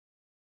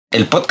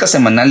El podcast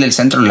semanal del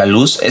Centro La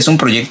Luz es un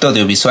proyecto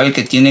audiovisual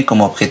que tiene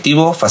como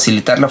objetivo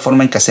facilitar la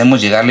forma en que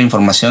hacemos llegar la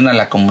información a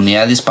la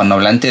comunidad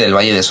hispanohablante del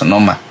Valle de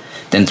Sonoma.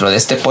 Dentro de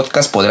este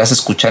podcast podrás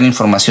escuchar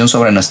información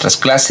sobre nuestras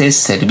clases,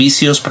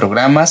 servicios,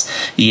 programas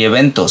y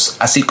eventos,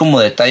 así como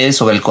detalles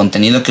sobre el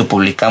contenido que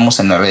publicamos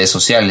en las redes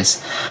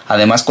sociales.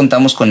 Además,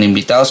 contamos con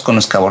invitados con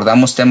los que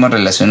abordamos temas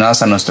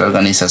relacionados a nuestra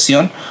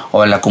organización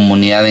o a la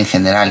comunidad en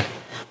general.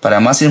 Para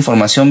más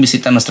información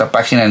visita nuestra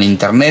página en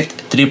internet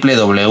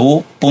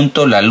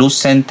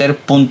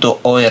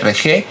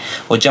www.laluzcenter.org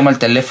o llama al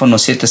teléfono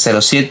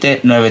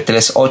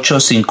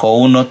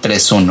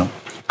 707-938-5131.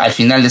 Al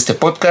final de este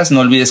podcast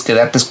no olvides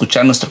quedarte a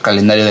escuchar nuestro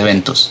calendario de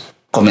eventos.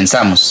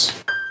 ¡Comenzamos!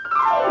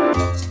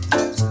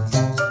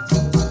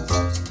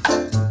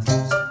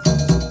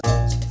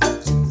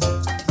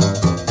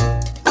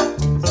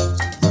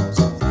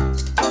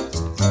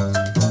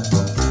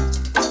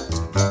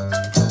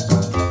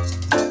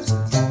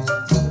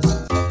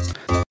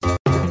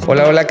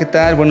 Hola, ¿qué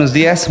tal? Buenos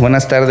días,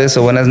 buenas tardes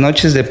o buenas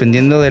noches,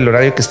 dependiendo del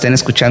horario que estén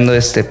escuchando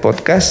este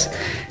podcast.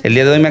 El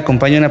día de hoy me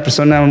acompaña una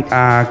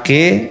persona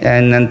que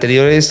en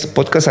anteriores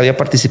podcasts había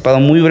participado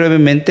muy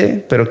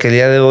brevemente, pero que el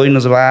día de hoy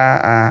nos va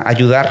a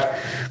ayudar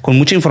con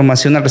mucha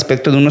información al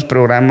respecto de unos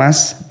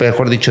programas,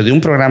 mejor dicho, de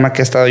un programa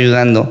que ha estado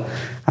ayudando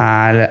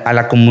a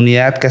la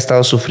comunidad que ha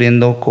estado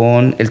sufriendo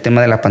con el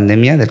tema de la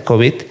pandemia del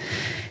COVID.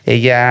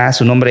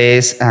 Su nombre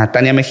es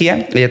Tania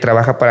Mejía. Ella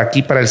trabaja para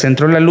el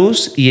Centro La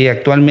Luz y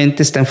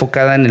actualmente está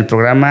enfocada en el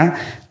programa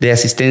de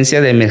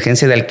asistencia de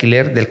emergencia de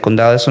alquiler del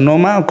Condado de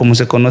Sonoma, o como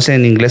se conoce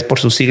en inglés por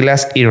sus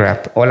siglas,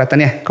 ERAP. Hola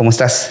Tania, ¿cómo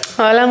estás?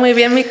 Hola, muy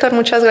bien, Víctor.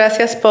 Muchas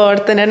gracias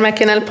por tenerme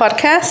aquí en el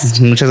podcast.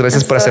 Muchas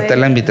gracias por aceptar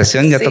la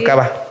invitación. Ya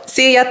tocaba.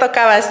 Sí, ya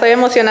tocaba. Estoy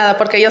emocionada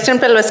porque yo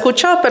siempre lo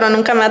escucho, pero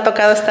nunca me ha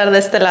tocado estar de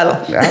este lado.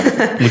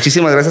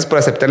 Muchísimas gracias por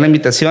aceptar la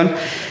invitación.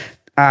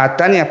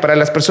 Tania, para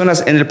las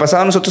personas, en el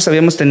pasado nosotros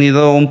habíamos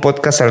tenido un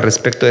podcast al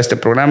respecto de este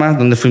programa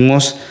donde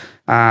fuimos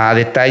a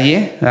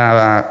detalle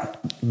a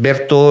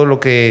ver todo lo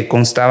que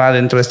constaba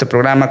dentro de este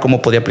programa,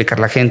 cómo podía aplicar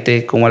la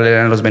gente, cómo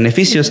eran los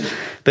beneficios.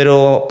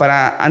 Pero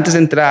antes de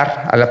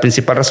entrar a la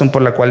principal razón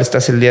por la cual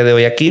estás el día de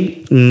hoy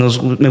aquí,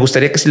 me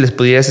gustaría que si les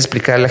pudieras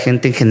explicar a la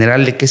gente en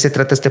general de qué se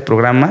trata este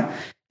programa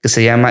que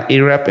se llama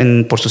ERAP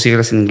por sus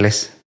siglas en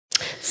inglés.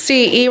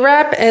 Sí,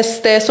 ERAP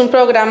es un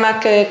programa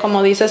que,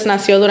 como dices,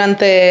 nació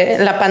durante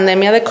la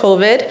pandemia de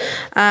COVID.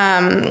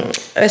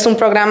 Es un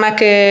programa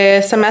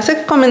que se me hace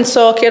que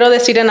comenzó, quiero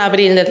decir, en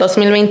abril del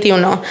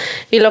 2021.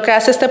 Y lo que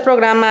hace este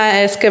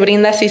programa es que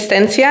brinda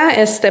asistencia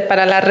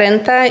para la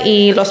renta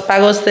y los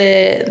pagos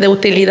de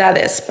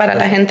utilidades para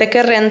la gente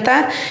que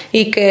renta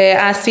y que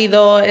ha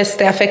sido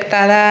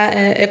afectada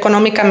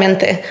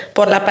económicamente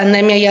por la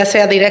pandemia, ya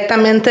sea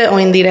directamente o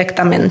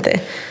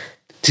indirectamente.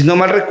 Si no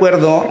mal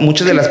recuerdo,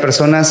 muchas de las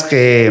personas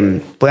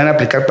que puedan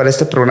aplicar para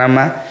este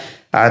programa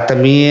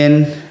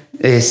también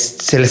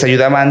se les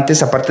ayudaba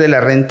antes, aparte de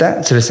la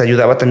renta, se les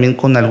ayudaba también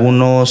con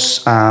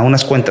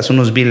unas cuentas,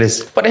 unos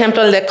biles. Por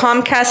ejemplo, el de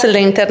Comcast, el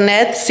de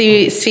Internet,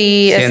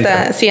 sí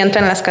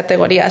entra en las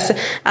categorías.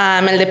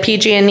 El de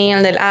PG&E,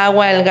 el del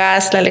agua, el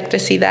gas, la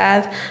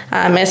electricidad,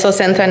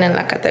 esos entran en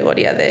la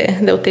categoría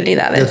de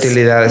utilidades. De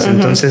utilidades. Uh-huh.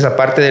 Entonces,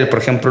 aparte del, por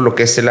ejemplo, lo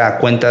que es la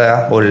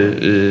cuenta o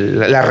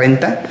la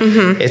renta,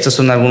 uh-huh, estas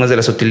son algunas de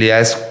las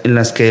utilidades en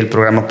las que el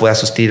programa puede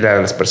asistir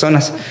a las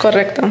personas.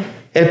 Correcto.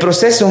 El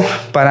proceso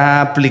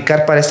para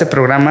aplicar para este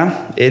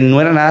programa no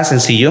era nada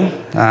sencillo.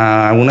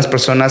 Algunas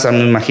personas,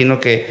 me imagino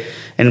que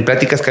en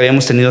pláticas que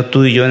habíamos tenido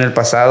tú y yo en el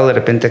pasado, de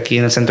repente aquí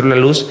en el Centro de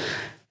la Luz,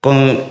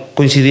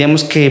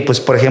 coincidíamos que, pues,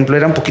 por ejemplo,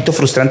 era un poquito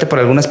frustrante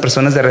para algunas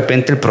personas de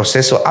repente el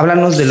proceso.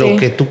 Háblanos de lo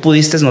que tú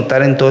pudiste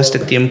notar en todo este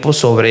tiempo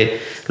sobre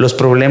los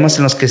problemas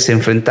en los que se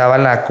enfrentaba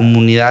la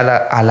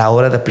comunidad a la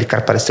hora de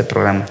aplicar para este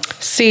programa.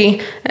 Sí,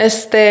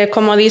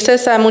 como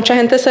dices, a mucha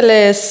gente se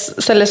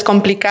les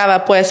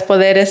complicaba, pues,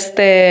 poder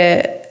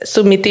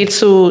submitir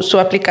su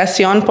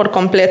aplicación por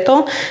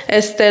completo.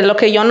 Lo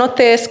que yo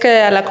noté es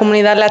que a la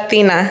comunidad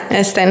latina,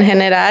 en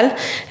general,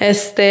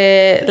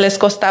 les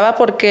costaba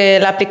porque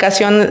la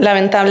aplicación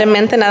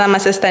lamentablemente nada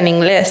más está en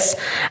inglés.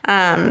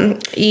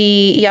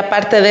 Y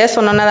aparte de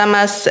eso, no nada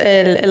más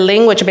el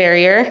language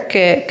barrier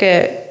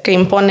que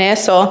impone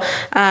eso,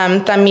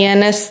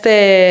 también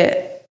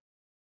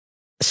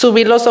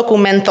subir los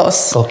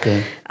documentos.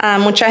 Okay.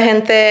 Mucha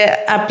gente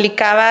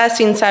aplicaba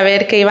sin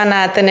saber que iban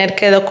a tener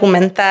que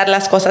documentar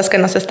las cosas que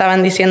nos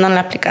estaban diciendo en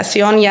la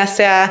aplicación, ya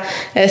sea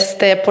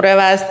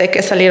pruebas de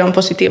que salieron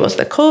positivos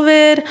de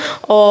COVID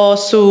o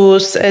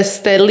sus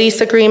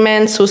lease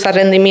agreements, sus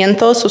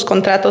arrendamientos, sus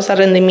contratos de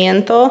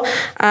arrendamiento.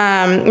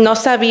 No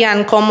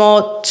sabían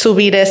cómo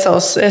subir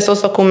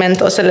esos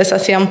documentos, se les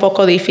hacía un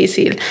poco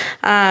difícil.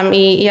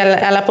 Y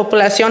a la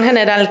población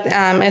general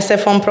ese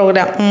fue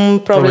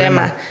un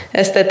problema.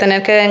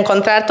 Tener que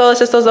encontrar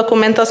todos estos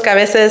documentos que a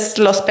veces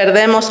los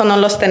perdemos o no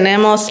los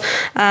tenemos,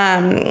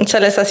 se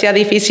les hacía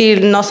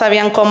difícil, no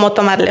sabían cómo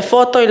tomarle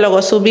foto y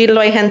luego subirlo.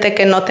 Hay gente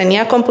que no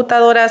tenía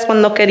computadoras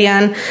cuando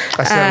querían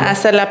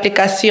hacer la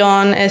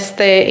aplicación,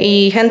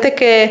 y gente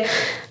que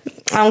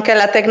aunque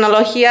la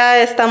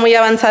tecnología está muy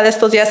avanzada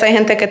estos días, hay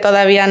gente que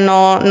todavía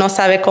no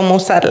sabe cómo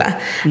usarla.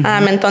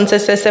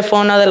 Entonces ese fue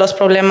uno de los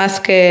problemas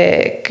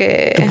que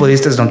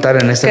pudiste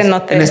notar en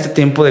este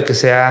tiempo de que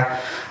se ha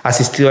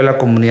asistido a la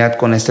comunidad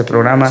con este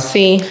programa.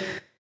 Sí.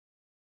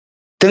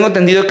 Tengo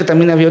entendido que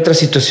también había otra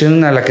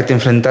situación a la que te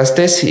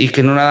enfrentaste y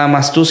que no nada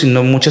más tú,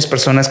 sino muchas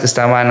personas que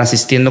estaban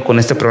asistiendo con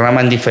este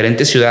programa en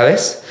diferentes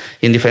ciudades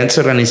y en diferentes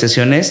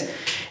organizaciones.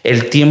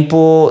 El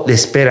tiempo de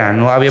espera,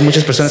 ¿no? Había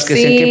muchas personas que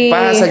decían, ¿qué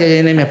pasa? Ya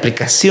llené mi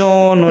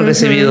aplicación, no he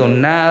recibido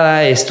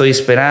nada, estoy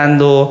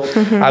esperando.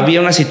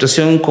 Había una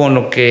situación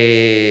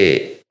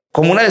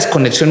como una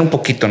desconexión un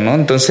poquito, ¿no?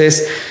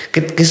 Entonces,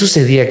 ¿qué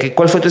sucedía?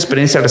 ¿Cuál fue tu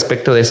experiencia al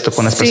respecto de esto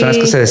con las personas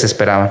que se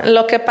desesperaban?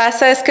 Lo que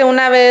pasa es que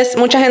una vez,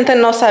 mucha gente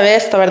no sabe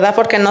esto, ¿verdad?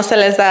 Porque no se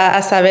les da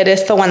a saber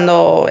esto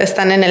cuando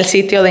están en el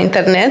sitio de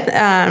internet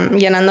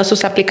llenando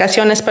sus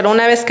aplicaciones. Pero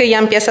una vez que ya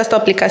empiezas tu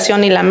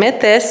aplicación y la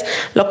metes,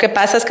 lo que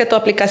pasa es que tu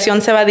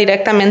aplicación se va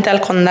directamente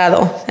al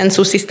condado, en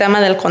su sistema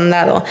del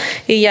condado.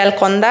 Y ya el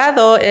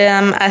condado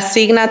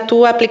asigna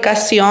tu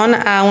aplicación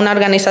a una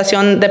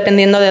organización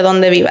dependiendo de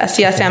dónde vivas,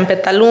 ya sea en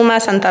Petaluma,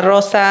 Santa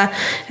Rosa,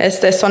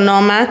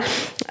 Sonoma,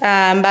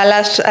 va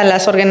a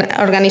las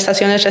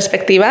organizaciones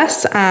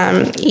respectivas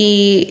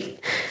y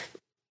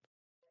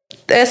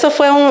eso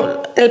fue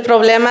el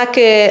problema,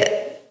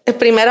 que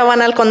primero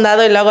van al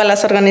condado y luego a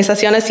las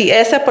organizaciones, y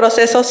ese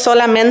proceso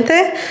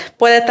solamente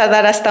puede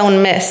tardar hasta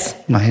un mes.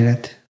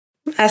 Imagínate.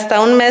 Hasta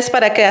un mes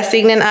para que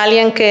asignen a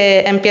alguien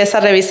que empiece a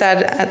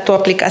revisar tu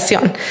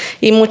aplicación.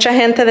 Y mucha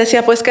gente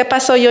decía, pues, ¿qué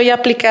pasó? Yo ya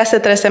apliqué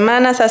hace 3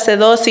 semanas, hace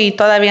 2, y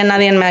todavía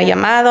nadie me ha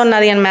llamado,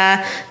 nadie me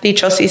ha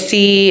dicho si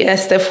sí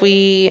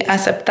fui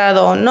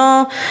aceptado o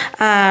no.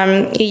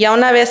 Y ya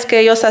una vez que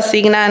ellos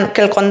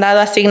que el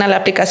condado asigna la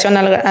aplicación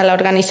a la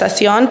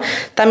organización,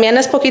 también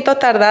es poquito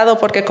tardado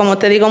porque, como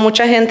te digo,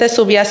 mucha gente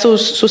subía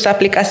sus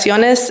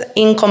aplicaciones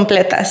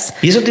incompletas.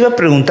 Y eso te iba a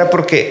preguntar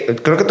porque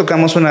creo que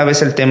tocamos una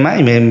vez el tema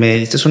y me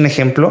diste un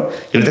ejemplo,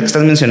 y ahorita que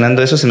estás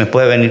mencionando eso se me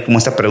puede venir como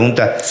esta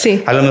pregunta.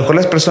 Sí. A lo mejor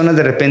las personas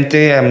de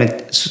repente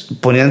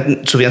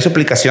subían su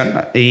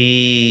aplicación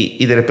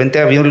y de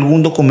repente había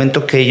algún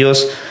documento que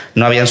ellos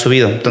no habían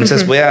subido.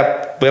 Entonces voy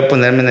a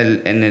ponerme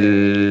en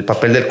el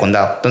papel del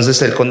condado.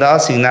 Entonces el condado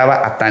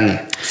asignaba a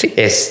Tania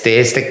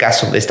este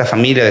caso de esta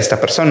familia, de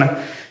esta persona,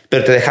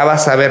 pero te dejaba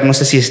saber, no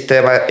sé si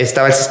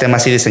estaba el sistema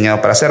así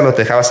diseñado para hacerlo,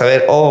 te dejaba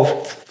saber,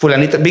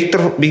 fulanita,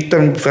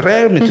 Víctor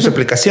Ferrer metió su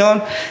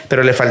aplicación,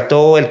 pero le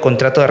faltó el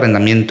contrato de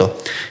arrendamiento,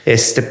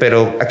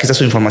 pero aquí está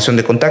su información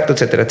de contacto,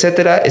 etcétera,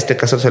 etcétera. Este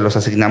caso se los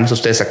asignamos a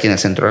ustedes aquí en el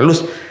Centro de la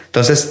Luz.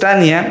 Entonces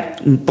Tania,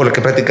 por lo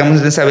que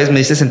platicamos esa vez, me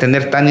dices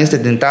entender, Tania te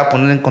intentaba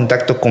poner en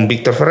contacto con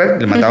Víctor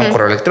Ferrer, le mandaba un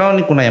correo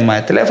electrónico, una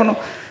llamada de teléfono,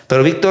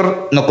 pero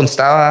Víctor no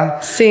contestaba,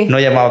 no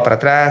llamaba para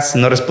atrás,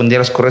 no respondía a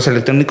los correos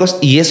electrónicos,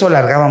 y eso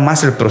alargaba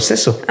más el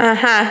proceso.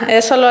 Ajá,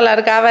 eso lo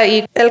alargaba,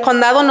 y el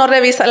condado no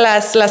revisa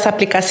las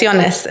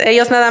aplicaciones.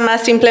 Ellos nada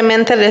más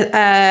simplemente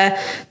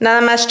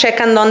nada más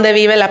checan dónde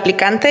vive el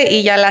aplicante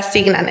y ya la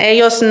asignan.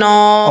 Ellos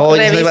no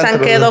revisan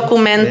qué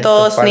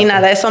documentos ni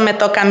nada. Eso me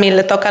toca a mí,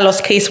 le toca a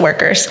los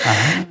caseworkers.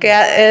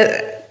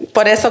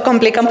 Por eso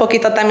complica un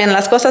poquito también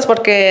las cosas,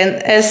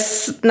 porque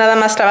es nada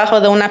más trabajo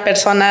de una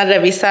persona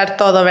revisar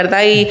todo,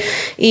 ¿verdad?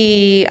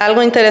 Y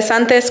algo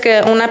interesante es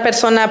que una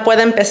persona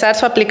puede empezar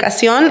su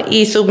aplicación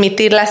y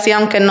submitirla así,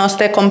 aunque no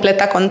esté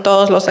completa con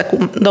todos los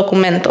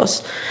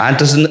documentos.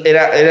 Entonces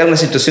era una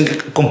situación que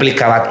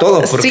complicaba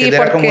todo, porque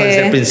era como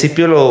desde el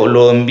principio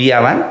lo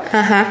enviaban.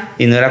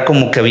 Y no era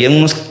como que había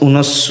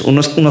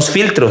unos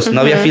filtros,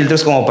 no había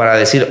filtros como para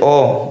decir,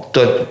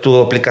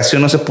 tu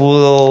aplicación no se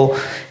pudo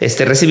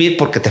recibir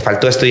porque te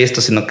faltó esto y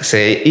esto, sino que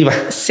se iba.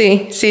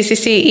 Sí.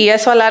 Y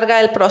eso alarga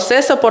el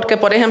proceso porque,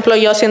 por ejemplo,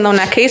 yo siendo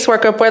una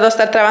caseworker puedo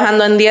estar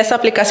trabajando en 10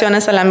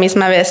 aplicaciones a la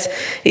misma vez.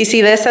 Y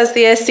si de esas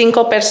 10,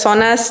 5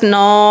 personas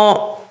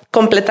no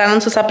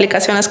completaron sus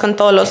aplicaciones con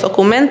todos los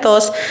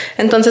documentos,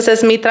 entonces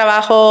es mi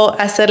trabajo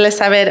hacerles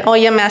saber,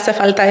 oye, me hace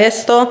falta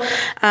esto,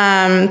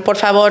 por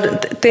favor,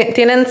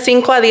 tienen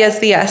 5 a 10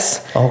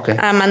 días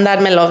a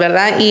mandármelo,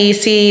 ¿verdad? Y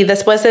si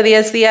después de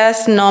 10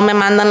 días no me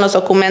mandan los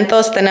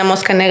documentos,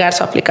 tenemos que negar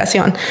su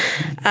aplicación.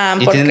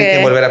 ¿Y tienen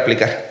que volver a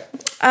aplicar?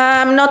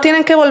 No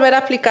tienen que volver a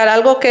aplicar.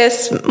 Algo que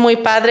es muy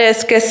padre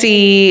es que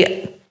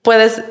si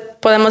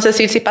podemos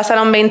decir, si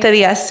pasaron 20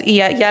 días y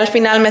ya al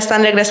final me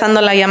están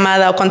regresando la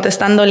llamada o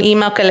contestando el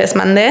email que les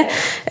mandé,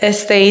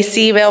 y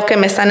sí veo que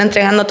me están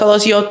entregando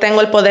todos, yo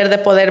tengo el poder de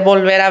poder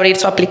volver a abrir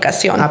su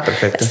aplicación.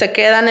 Perfecto. Se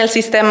queda en el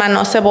sistema,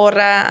 no se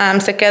borra,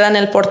 se queda en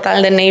el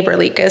portal de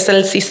Neighborly, que es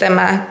el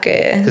sistema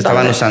que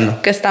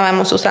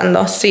estábamos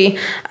usando, sí.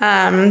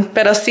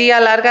 Pero sí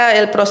alarga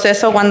el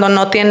proceso cuando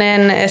no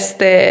tienen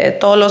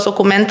todos los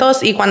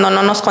documentos y cuando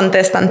no nos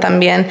contestan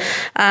también.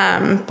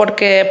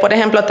 Porque, por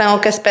ejemplo, tengo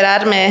que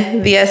esperarme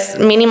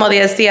mínimo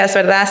 10 días,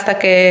 ¿verdad? Hasta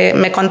que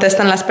me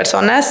contesten las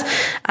personas.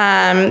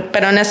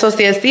 Pero en esos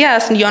 10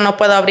 días yo no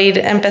puedo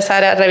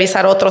empezar a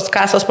revisar otros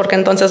casos porque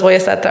entonces voy a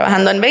estar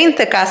trabajando en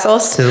 20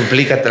 casos. Se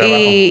duplica el trabajo.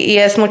 Y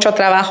es mucho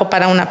trabajo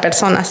para una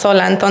persona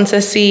sola.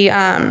 Entonces sí,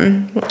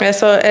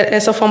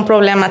 eso fue un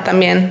problema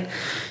también.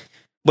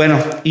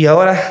 Bueno, y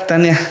ahora,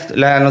 Tania,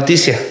 la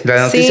noticia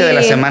de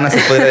la semana, se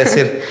podría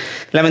decir.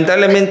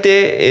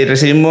 Lamentablemente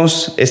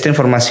recibimos esta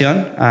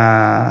información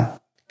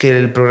que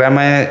el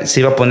programa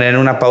se iba a poner en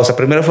una pausa.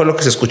 Primero fue lo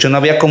que se escuchó, no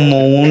había como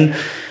un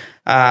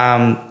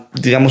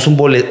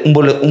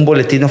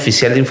boletín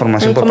oficial de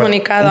información. Un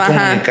comunicado.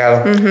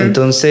 Uh-huh.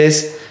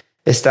 Entonces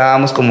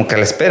estábamos como que a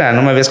la espera,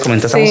 ¿no? Me habías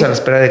comentado, estamos a la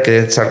espera de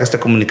que salga este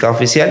comunicado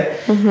oficial.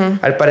 Uh-huh.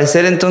 Al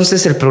parecer,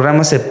 entonces, el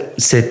programa se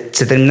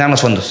terminaron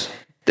los fondos.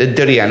 En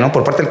teoría, ¿no?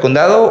 ¿Por parte del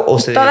condado o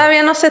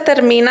Todavía no se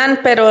terminan,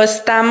 pero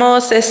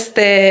estamos,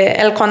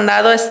 el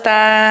condado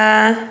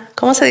está,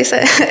 ¿cómo se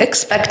dice?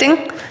 Expecting.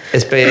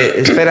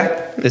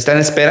 Espera. ¿Está en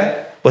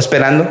espera o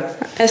esperando?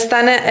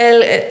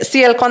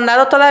 El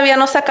condado todavía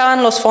no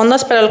sacaban los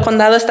fondos, pero el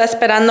condado está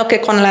esperando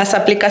que con las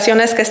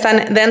aplicaciones que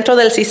están dentro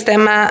del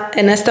sistema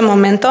en este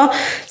momento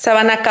se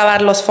van a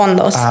acabar los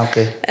fondos.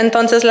 Okay.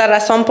 Entonces la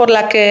razón por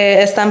la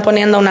que están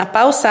poniendo una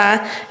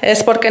pausa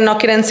es porque no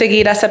quieren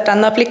seguir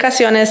aceptando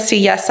aplicaciones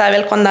si ya sabe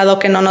el condado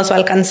que no nos va a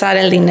alcanzar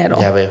el dinero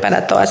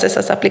para todas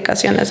esas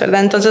aplicaciones,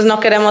 ¿verdad? Entonces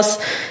no queremos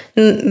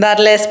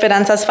darle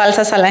esperanzas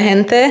falsas a la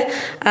gente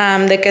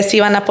de que sí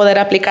van a poder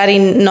aplicar y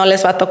no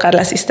les va a tocar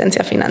la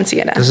asistencia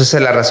financiera. Entonces esa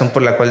es la razón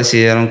por la cual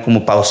decidieron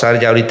como pausar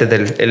ya ahorita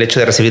el hecho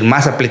de recibir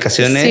más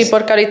aplicaciones. Sí,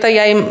 porque ahorita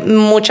ya hay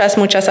muchas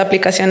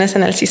aplicaciones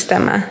en el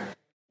sistema.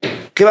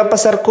 ¿Qué va a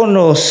pasar con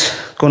los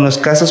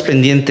casos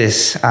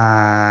pendientes?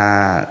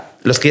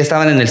 Los que ya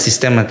estaban en el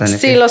sistema, Tania.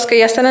 Sí, los que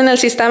ya están en el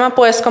sistema,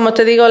 pues como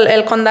te digo,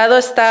 el condado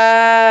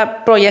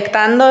está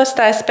proyectando,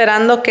 está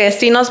esperando que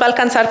sí nos va a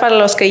alcanzar para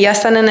los que ya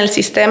están en el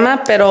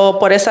sistema, pero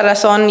por esa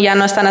razón ya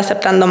no están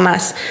aceptando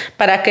más,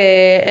 para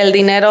que el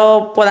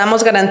dinero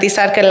podamos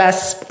garantizar que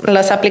las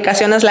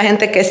aplicaciones, la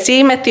gente que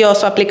sí metió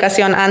su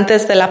aplicación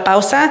antes de la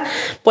pausa,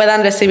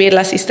 puedan recibir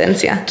la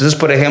asistencia. Entonces,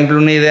 por ejemplo,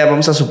 una idea,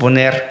 vamos a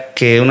suponer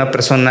que una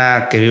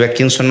persona que vive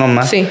aquí en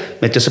Sonoma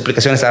metió su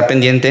aplicación, estaba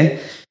pendiente,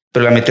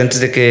 pero la metió antes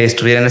de que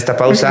estuviera en esta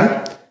pausa.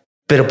 Uh-huh.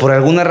 Pero por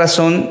alguna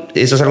razón,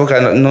 eso es algo que a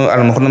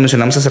lo mejor no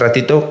mencionamos hace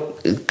ratito,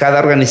 cada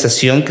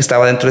organización que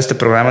estaba dentro de este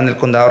programa en el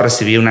condado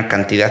recibía una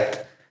cantidad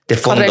de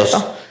fondos.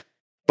 Correcto.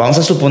 Vamos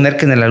a suponer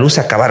que en la luz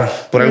se acabaron.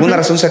 Por alguna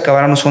razón se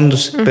acabaron los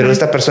fondos, pero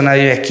esta persona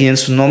vive aquí en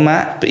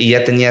Sonoma y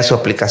ya tenía su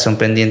aplicación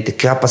pendiente.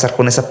 ¿Qué va a pasar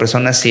con esa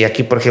persona si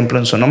aquí, por ejemplo,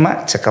 en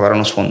Sonoma se acabaron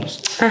los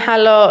fondos? Ajá,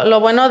 lo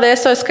bueno de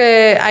eso es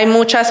que hay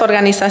muchas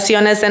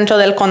organizaciones dentro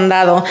del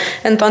condado.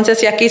 Entonces,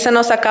 si aquí se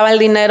nos acaba el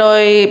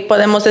dinero y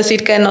podemos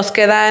decir que nos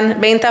quedan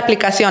 20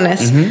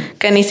 aplicaciones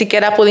que ni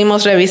siquiera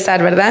pudimos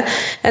revisar, ¿verdad?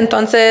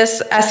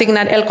 Entonces,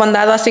 el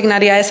condado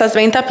asignaría esas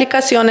 20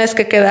 aplicaciones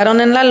que quedaron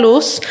en la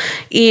luz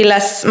y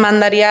las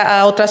mandaría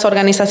a otras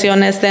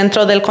organizaciones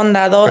dentro del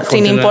condado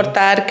sin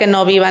importar que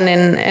no vivan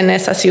en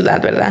esa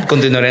ciudad, ¿verdad?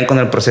 Continuarían con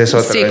el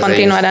proceso. Sí,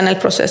 continuarán el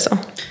proceso.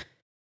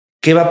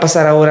 ¿Qué va a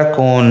pasar ahora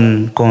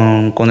con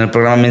el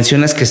programa?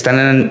 Mencionas que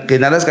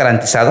nada es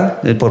garantizado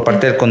por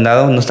parte del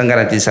condado, no están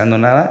garantizando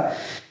nada.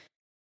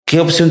 ¿Qué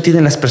opción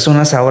tienen las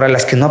personas ahora,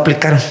 las que no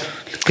aplicaron?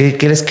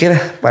 ¿Qué les queda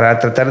para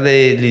tratar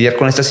de lidiar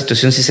con esta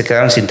situación si se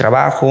quedaron sin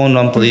trabajo, no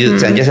han podido,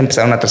 ya se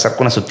empezaron a atrasar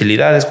con las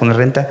utilidades, con la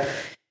renta?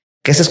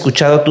 ¿Qué has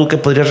escuchado tú? ¿Qué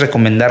podrías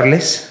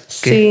recomendarles?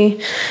 Sí,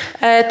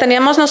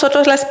 teníamos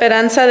nosotros la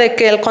esperanza de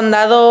que el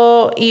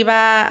condado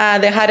iba a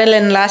dejar el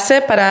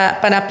enlace para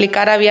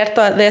aplicar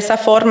abierto. De esa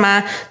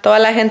forma, toda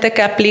la gente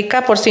que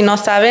aplica, por si no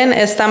saben,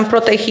 están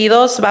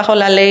protegidos bajo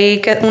una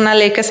ley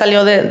que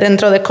salió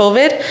dentro de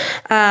COVID,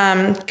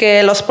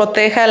 que los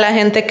protege a la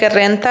gente que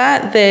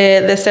renta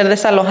de ser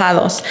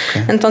desalojados.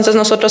 Okay. Entonces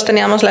nosotros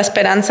teníamos la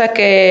esperanza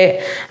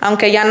que,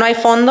 aunque ya no hay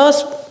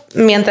fondos,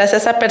 mientras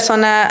esa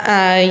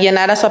persona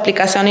llenara su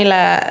aplicación y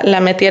la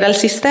metiera al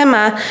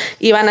sistema,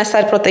 iban a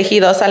estar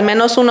protegidos al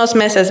menos unos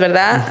meses,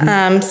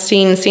 ¿verdad?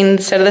 Sin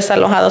ser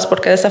desalojados,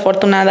 porque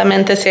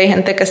desafortunadamente sí hay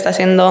gente que está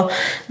siendo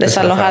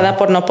desalojada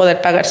por no poder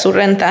pagar su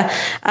renta.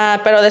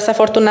 Pero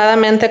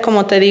desafortunadamente,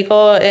 como te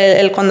digo,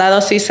 el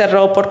condado sí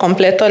cerró por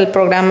completo el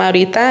programa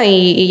ahorita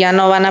y ya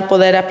no van a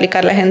poder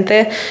aplicar la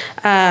gente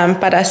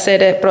para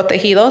ser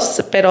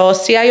protegidos. Pero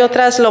sí hay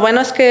otras, lo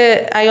bueno es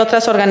que hay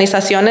otras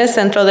organizaciones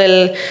dentro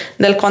del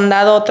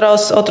condado,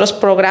 otros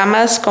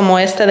programas como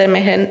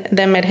de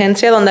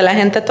emergencia donde la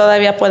gente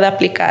todavía puede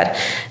aplicar.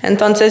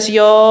 Entonces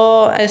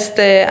yo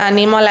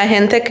animo a la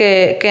gente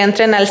que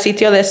entren al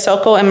sitio de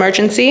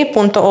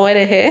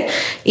socoemergency.org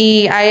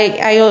y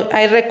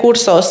hay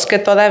recursos que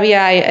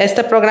todavía hay.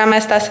 Este programa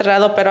está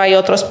cerrado, pero hay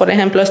otros, por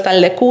ejemplo, está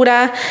el de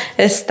Cura,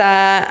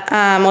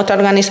 está otra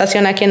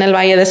organización aquí en el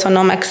Valle de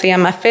Sonoma que se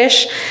llama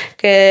FISH,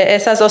 que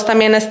esas dos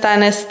también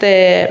están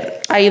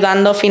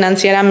ayudando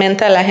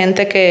financieramente a la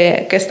gente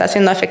que está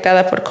siendo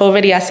afectada por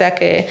COVID, ya sea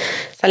que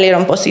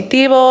salieron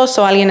positivos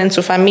o alguien en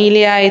su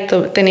familia y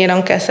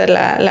tuvieron que hacer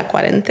la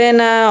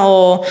cuarentena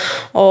o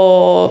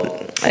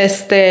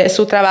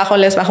su trabajo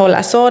les bajó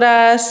las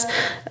horas.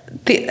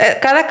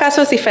 Cada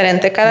caso es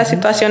diferente, cada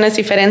situación es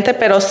diferente,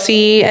 pero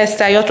sí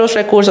hay otros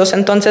recursos.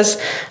 Entonces,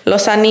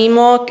 los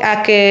animo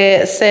a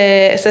que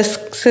se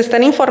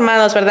estén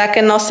informados, ¿verdad?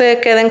 Que no se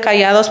queden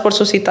callados por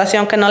su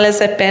situación, que no les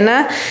dé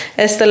pena.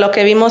 Lo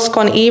que vimos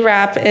con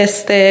ERAP,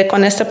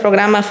 con este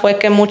programa, fue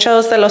que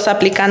muchos de los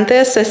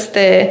aplicantes,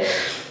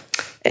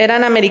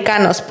 eran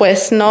americanos,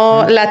 pues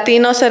no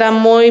latinos, era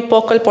muy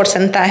poco el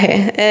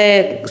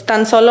porcentaje.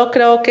 Tan solo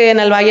creo que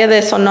en el Valle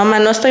de Sonoma,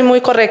 no estoy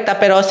muy correcta,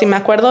 pero si me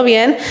acuerdo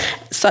bien,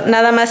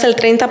 nada más el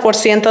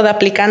 30% de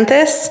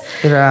aplicantes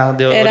eran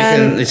de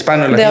origen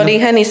hispano. De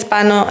origen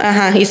hispano,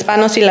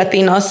 hispanos y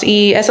latinos.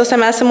 Y eso se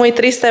me hace muy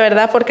triste,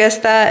 ¿verdad? Porque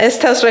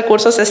estos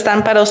recursos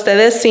están para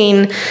ustedes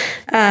sin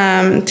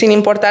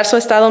importar su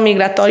estado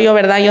migratorio,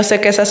 ¿verdad? Yo sé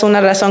que esa es una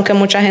razón que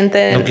mucha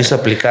gente no quiso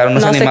aplicar,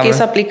 no se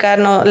quiso aplicar,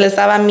 no les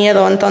daba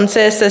miedo.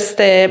 Entonces,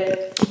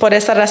 por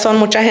esa razón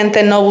mucha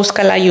gente no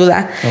busca la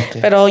ayuda.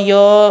 Okay. Pero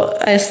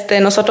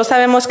nosotros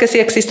sabemos que sí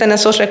existen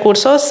esos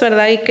recursos,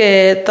 ¿verdad? Y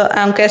que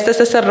aunque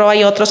se cerró,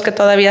 hay otros que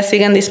todavía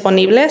siguen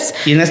disponibles.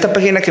 Y en esta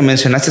página que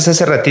mencionaste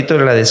hace ratito,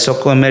 la de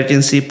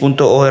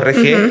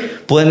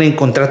socoemergency.org, pueden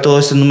encontrar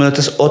todos estos números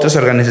de otras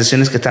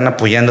organizaciones que están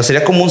apoyando.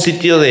 Sería como un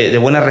sitio de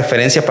buena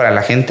referencia para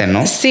la gente,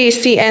 ¿no? Sí,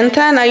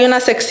 entran, hay una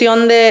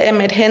sección de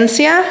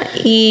emergencia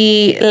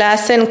y le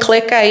hacen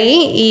clic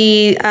ahí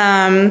y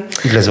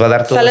les va a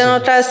dar todo. Salen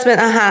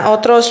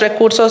otros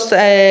recursos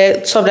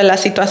sobre la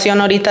situación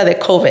ahorita de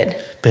COVID.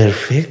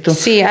 Perfecto.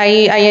 Sí,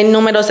 hay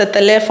números de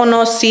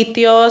teléfono,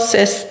 sitios,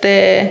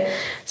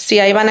 sí,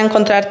 ahí van a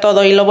encontrar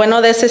todo. Y lo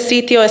bueno de ese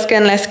sitio es que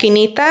en la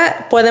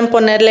esquinita pueden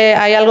ponerle,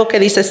 hay algo que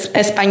dice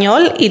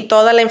español y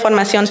toda la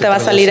información te va a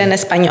salir en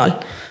español.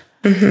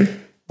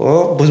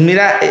 Oh, pues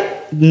mira,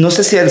 no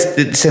sé si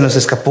se nos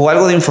escapó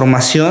algo de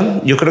información.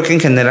 Yo creo que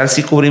en general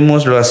sí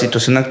cubrimos la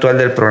situación actual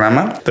del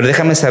programa, pero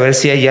déjame saber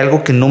si hay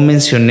algo que no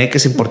mencioné que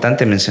es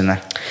importante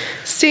mencionar.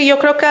 Sí, yo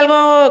creo que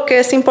algo que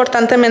es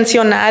importante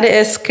mencionar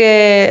es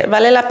que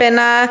vale la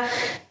pena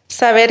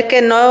saber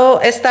que no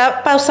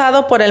está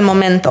pausado por el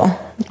momento,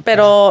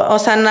 pero,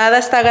 nada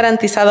está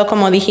garantizado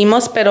como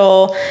dijimos,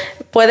 pero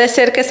puede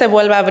ser que se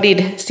vuelva a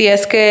abrir si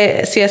es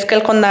que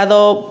el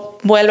condado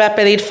vuelve a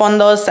pedir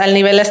fondos al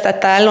nivel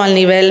estatal o al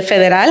nivel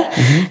federal.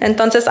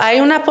 Entonces hay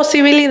una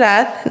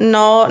posibilidad,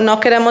 no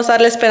queremos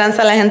darle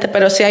esperanza a la gente,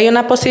 pero sí hay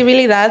una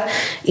posibilidad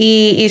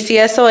y si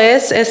eso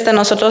es,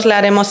 nosotros le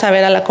haremos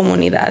saber a la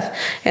comunidad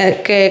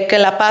que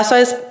la paso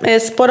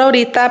es por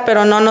ahorita,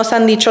 pero no nos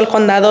han dicho el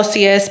condado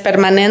si es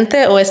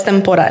permanente o es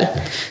temporal.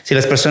 Si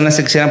las personas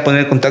se quisieran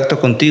poner en contacto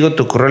contigo,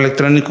 tu correo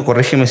electrónico,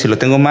 corrígeme si lo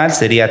tengo mal,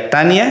 sería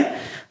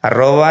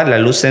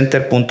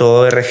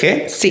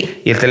tania@laluzcenter.org.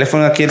 Sí. Y el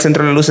teléfono aquí del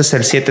Centro de la Luz es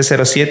el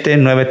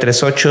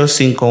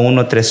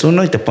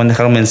 707-938-5131 y te pueden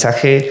dejar un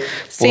mensaje.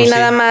 Sí,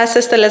 nada más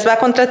les va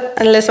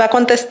a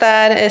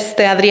contestar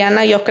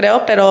Adriana, yo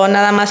creo, pero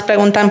nada más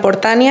preguntan por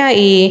Tania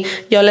y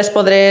yo les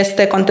podré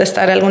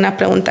contestar alguna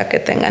pregunta que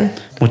tengan.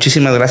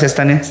 Muchísimas gracias,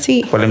 Tania,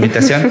 por la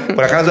invitación.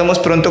 Por acá nos vemos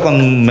pronto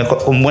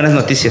con buenas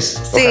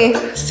noticias.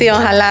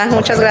 Ojalá.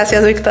 Muchas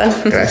gracias, Víctor.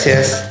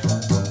 Gracias.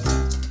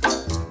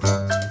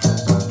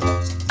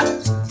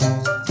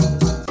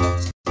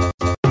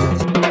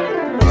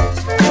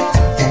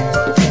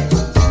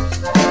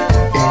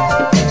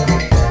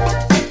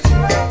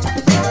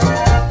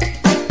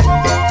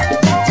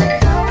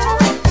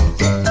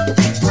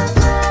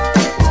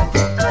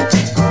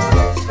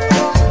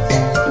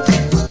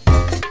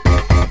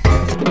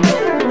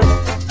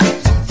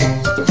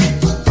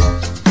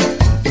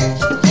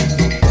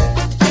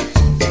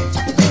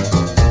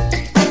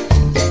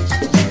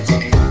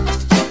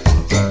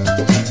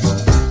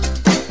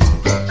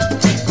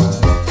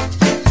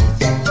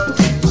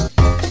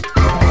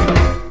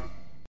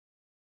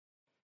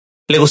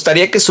 ¿Le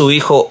gustaría que su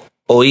hijo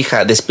o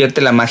hija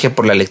despierte la magia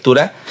por la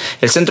lectura?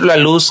 El Centro La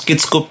Luz,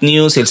 Kids Scoop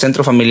News y el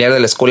Centro Familiar de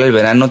la Escuela del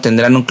Verano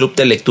tendrán un club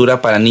de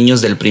lectura para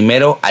niños del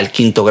 1 al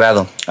 5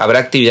 grado. Habrá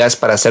actividades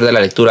para hacer de la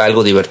lectura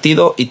algo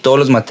divertido y todos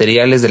los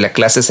materiales de la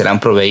clase serán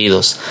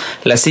proveídos.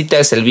 La cita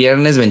es el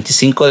viernes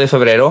 25 de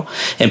febrero,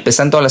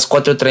 empezando a las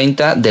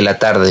 4:30 de la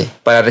tarde.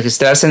 Para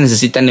registrarse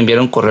necesitan enviar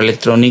un correo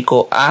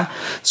electrónico a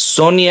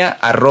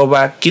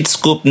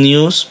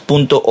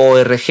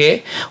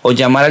sonia@kidscoopnews.org o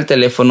llamar al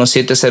teléfono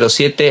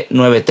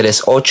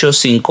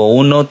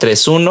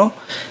 707-938-5131.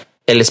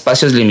 El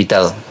espacio es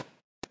limitado.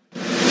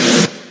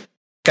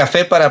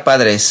 Café para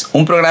Padres,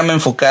 un programa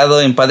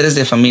enfocado en padres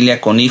de familia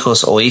con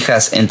hijos o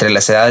hijas entre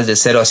las edades de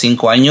 0 a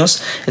 5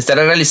 años,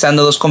 estará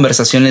realizando 2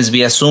 conversaciones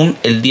vía Zoom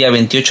el día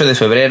 28 de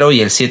febrero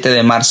y el 7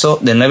 de marzo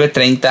de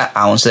 9:30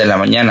 a 11 de la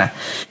mañana.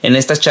 En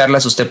estas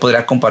charlas usted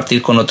podrá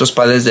compartir con otros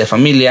padres de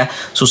familia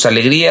sus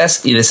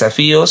alegrías y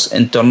desafíos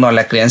en torno a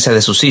la crianza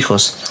de sus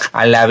hijos,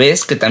 a la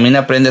vez que también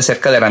aprende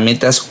acerca de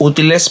herramientas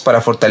útiles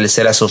para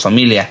fortalecer a su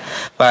familia.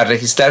 Para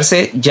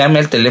registrarse, llame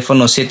al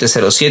teléfono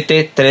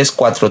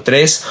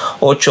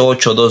 707-343-8829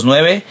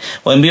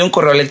 o envíe un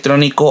correo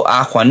electrónico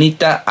a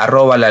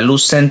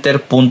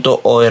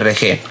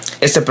juanita@laluzcenter.org.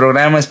 Este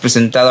programa es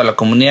presentado a la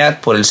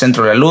comunidad por el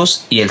Centro La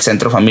Luz y el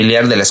Centro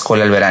Familiar de la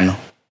Escuela El Verano.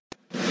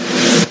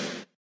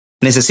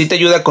 ¿Necesita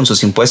ayuda con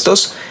sus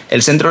impuestos?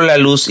 El Centro La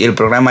Luz y el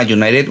programa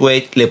United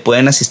Way le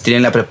pueden asistir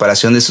en la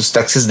preparación de sus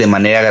taxes de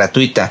manera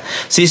gratuita,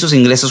 si sus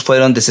ingresos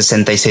fueron de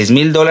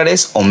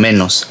 $66,000 o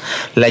menos.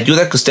 La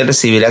ayuda que usted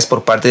recibirá es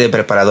por parte de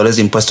preparadores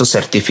de impuestos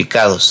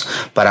certificados.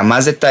 Para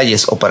más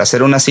detalles o para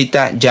hacer una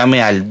cita,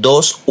 llame al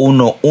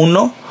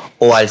 211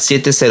 o al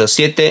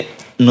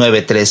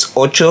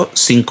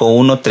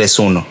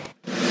 707-938-5131.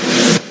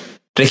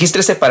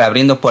 Regístrese para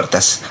Abriendo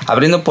Puertas.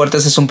 Abriendo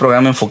Puertas es un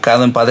programa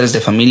enfocado en padres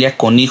de familia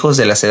con hijos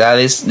de las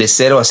edades de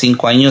 0 a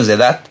 5 años de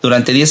edad.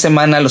 Durante 10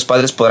 semanas los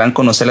padres podrán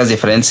conocer las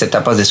diferentes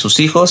etapas de sus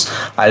hijos,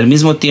 al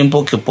mismo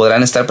tiempo que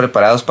podrán estar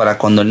preparados para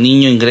cuando el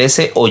niño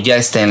ingrese o ya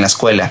esté en la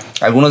escuela.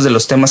 Algunos de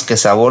los temas que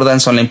se abordan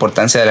son la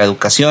importancia de la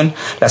educación,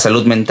 la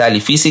salud mental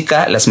y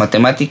física, las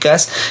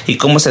matemáticas y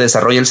cómo se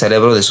desarrolla el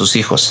cerebro de sus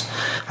hijos.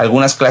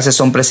 Algunas clases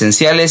son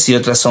presenciales y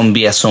otras son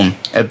vía Zoom.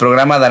 El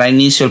programa dará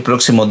inicio el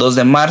próximo 2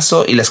 de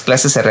marzo y las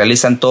clases se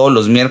realizan todos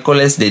los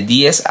miércoles de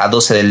 10 a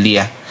 12 del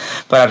día.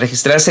 Para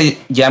registrarse,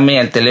 llame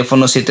al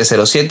teléfono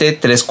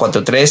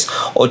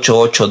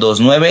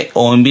 707-343-8829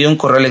 o envíe un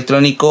correo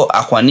electrónico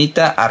a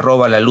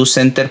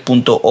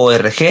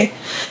juanita@laluzcenter.org.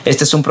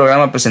 Este es un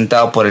programa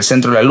presentado por el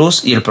Centro La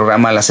Luz y el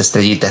programa Las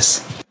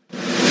Estrellitas.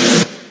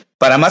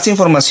 Para más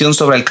información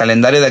sobre el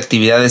calendario de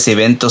actividades y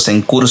eventos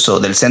en curso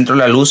del Centro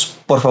La Luz,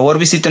 por favor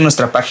visite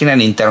nuestra página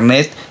en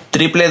internet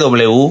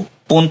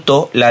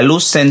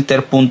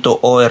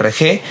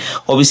www.laluzcenter.org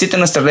o visite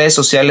nuestras redes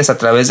sociales a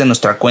través de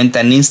nuestra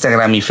cuenta en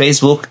Instagram y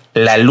Facebook,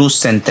 La Luz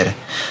Center.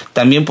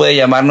 También puede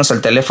llamarnos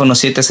al teléfono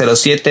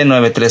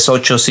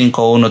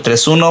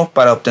 707-938-5131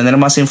 para obtener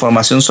más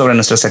información sobre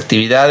nuestras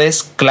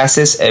actividades,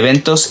 clases,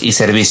 eventos y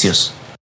servicios.